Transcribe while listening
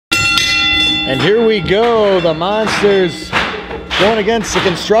And here we go, the Monsters going against the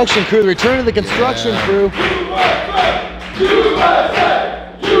construction crew, the return of the construction crew. Look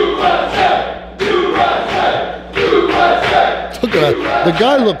at that. The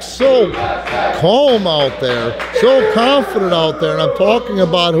guy looks so calm out there, so confident out there, and I'm talking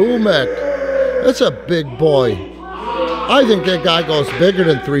about Humec. That's a big boy. I think that guy goes bigger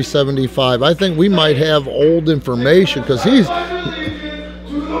than 375. I think we might have old information because he's...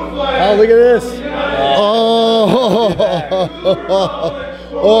 Oh, look at this. Oh,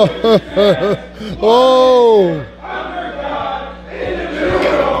 oh,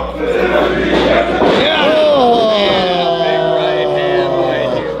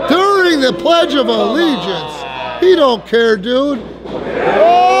 during the Pledge of Allegiance, he don't care, dude.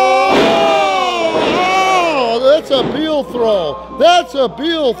 Oh, that's a Beal throw. That's a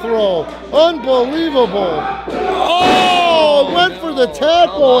Beal throw. Unbelievable. Oh, went for the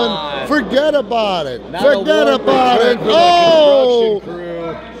tackle and forget about it. Forget about it. Oh,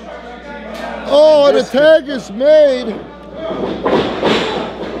 oh, and the tag is made.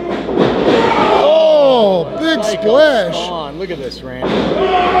 Oh, big splash. Look at this, Randy.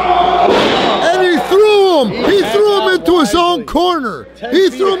 And he threw him. He threw him into his own corner. He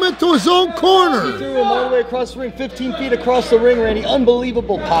threw him into his own corner. He threw him all the way across the ring, 15 feet across the ring, Randy.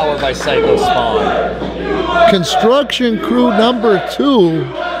 Unbelievable power by Psycho Spawn. Construction crew number 2.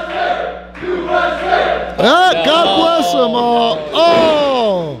 Ah, God bless him.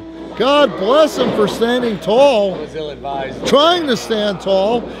 Oh, God bless him for standing tall. Was ill-advised. Trying to stand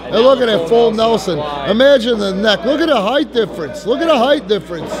tall. And look at that full Nelson. Imagine the neck. Look at the height difference. Look at the height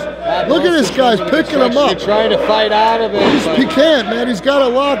difference. Look at this guy's picking him up. Trying to fight out of it. He can't, man. He's got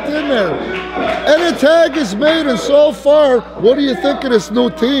it locked in there. And the tag is made, and so far, what do you think of this new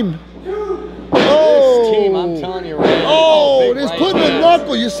team? This team, I'm telling you, Randy. Oh, he's putting a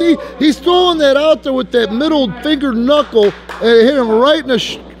knuckle. You see, he's throwing that out there with that middle finger knuckle and hit him right in the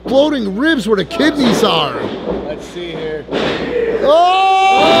floating ribs where the kidneys are. Let's see here.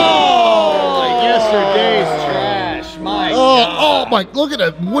 Oh! Like yesterday's trash. My God. Oh, my. Look at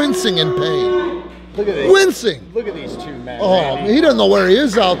that, wincing in pain. Look at this. Wincing. Look at these two men. Oh, Randy. he doesn't know where he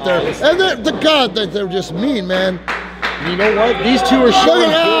is out there. And they're just mean, man. You know what? These two are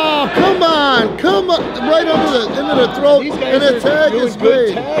showing. Oh, come on, right into the throat, and the tag is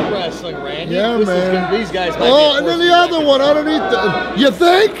good made. Tag wrestling, Randy. Yeah, man. These guys might oh, and then the other one underneath the. You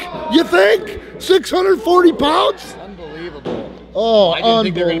think? 640 pounds? Unbelievable. Oh, I didn't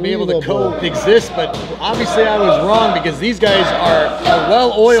think they were going to be able to coexist, but obviously I was wrong because these guys are a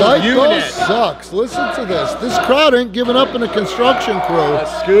well-oiled unit. Sucks. Listen to this. This crowd ain't giving up in the construction crew.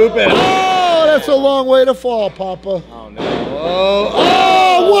 Scoop it. Oh, that's a long way to fall, Papa. Oh, no.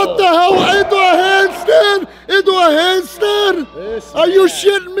 Oh, what the hell? Into a handstand? Into a handstand? Are you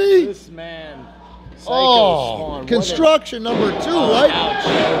shitting me? This man. Spawn, construction number 2, right?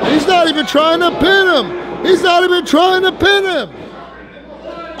 Ouch. He's not even trying to pin him. He's not even trying to pin him.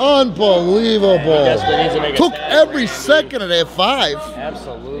 Unbelievable. Took every second of that 5.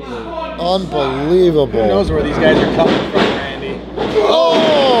 Absolutely. Unbelievable. Who knows where these guys are coming from, Randy?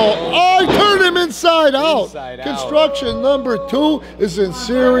 Oh, I turned him inside out. Construction number 2 is in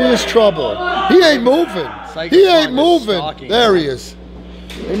serious trouble. He ain't moving. He ain't moving. There he is.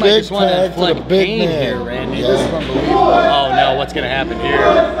 They might just want to inflict pain here, Randy. Yeah. This is unbelievable. Oh, no, what's going to happen here?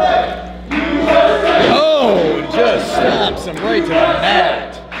 Oh, just stops him right to the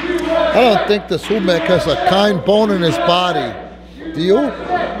mat. I don't think this Humec has a kind bone in his body. Do you?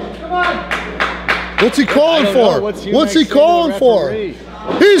 What's he calling for? What's he calling for?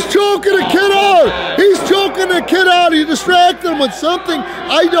 He's choking the kid out. He's choking the kid out. He distracted him with something.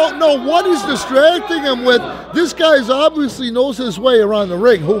 I don't know what he's distracting him with. This guy's obviously knows his way around the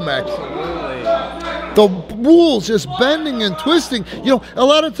ring, Humec. The rules just bending and twisting. You know, a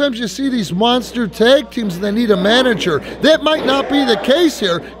lot of times you see these monster tag teams and they need a manager. That might not be the case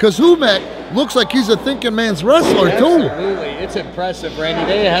here because Humec looks like he's a thinking man's wrestler too. Absolutely. It's impressive, Randy.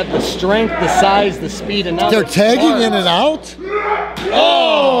 They have the strength, the size, the speed, and now they're tagging in and out.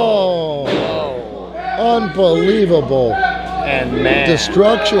 Oh! Unbelievable. And man.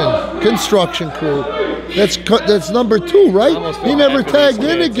 Destruction. Construction crew. That's number 2, right? He never tagged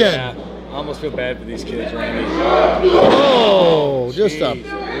in again. Yeah. I almost feel bad for these kids, Randy. Oh, just a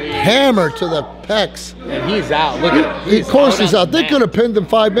hammer to the pecs. And he's out. Look at him. Of course he's out. They could have pinned him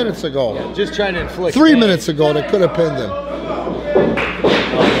 5 minutes ago. Yeah, just trying to inflict 3 minutes ago, they could have pinned him. Oh,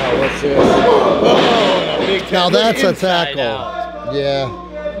 no, what's this? Oh, a big now that's a tackle. Out. Yeah.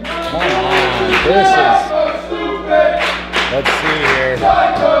 Come on. Let's see here.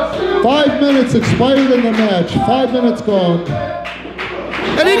 5 minutes expired in the match. 5 minutes gone.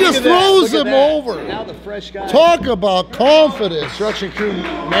 And he just throws him over. Now the fresh guy. Talk about confidence. Construction crew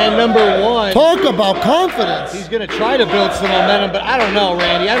man number 1. Talk about confidence. He's going to try to build some momentum, but I don't know,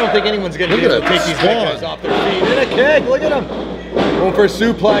 Randy. I don't think anyone's going to be able to take these guys off their feet. And a kick. Look at him. Going for a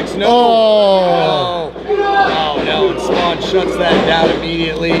suplex. No. Oh. No. And Spawn shuts that down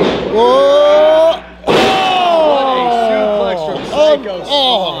immediately. Whoa. What a suplex from Psycho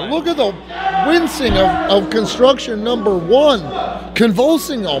Spawn. Look at the wincing of construction number 1.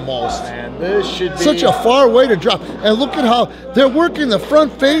 Convulsing almost. Man, this should be such a far way to drop. And look at how they're working the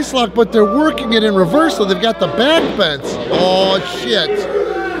front face lock, but they're working it in reverse, so they've got the back bends. Oh, shit.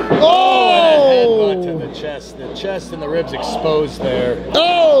 Oh! And a headbutt to the chest. The chest and the ribs exposed there.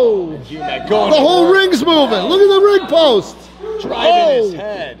 Oh! Humec going the whole ring's moving. Look at the ring post. Driving his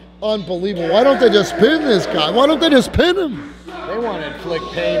head. Unbelievable. Why don't they just pin this guy? Why don't they just pin him? They want to inflict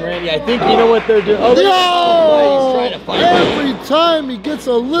pain, Randy. I think you know what they're doing. Oh, he's trying to fight. Every time he gets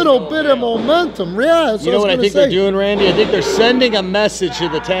a little bit of momentum. Yeah, you know what I think they're doing, Randy? I think they're sending a message to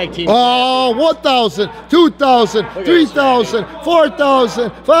the tag team. Oh, 1,000, 2,000, 3,000,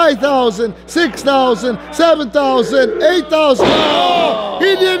 4,000, 5,000, 6,000, 7,000, 8,000. Oh,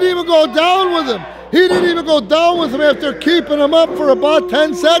 he didn't even go down with him. He didn't even go down with him after keeping him up for about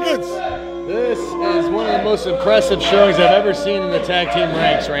 10 seconds. This is one of the most impressive showings I've ever seen in the tag team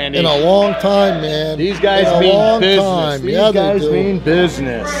ranks, Randy. In a long time, man. These guys mean business. These guys mean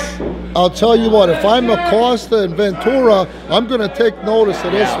business. I'll tell you what, if I'm Acosta and Ventura, I'm going to take notice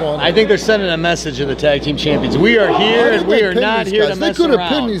of this one. I think they're sending a message to the tag team champions. We are here and we are not here to mess around. They could have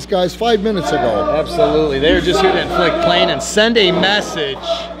pinned these guys 5 minutes ago. Absolutely. They're just here to inflict pain and send a message.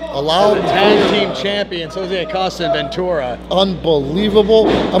 Allow the tag team champions, Jose Acosta and Ventura. Unbelievable.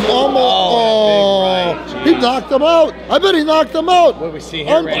 I'm almost. He knocked them out. I bet he knocked them out. What do we see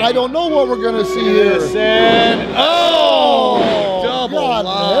here, Randy? I don't know what we're going to see here. Double God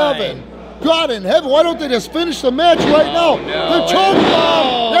line. in heaven. God in heaven. Why don't they just finish the match right now? No, the choke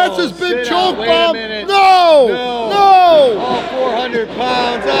bomb. That's his big choke bomb. No. All 400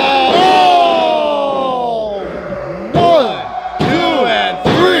 pounds. Oh. 1, 2, and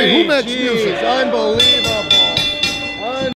 3. Humec music. Unbelievable.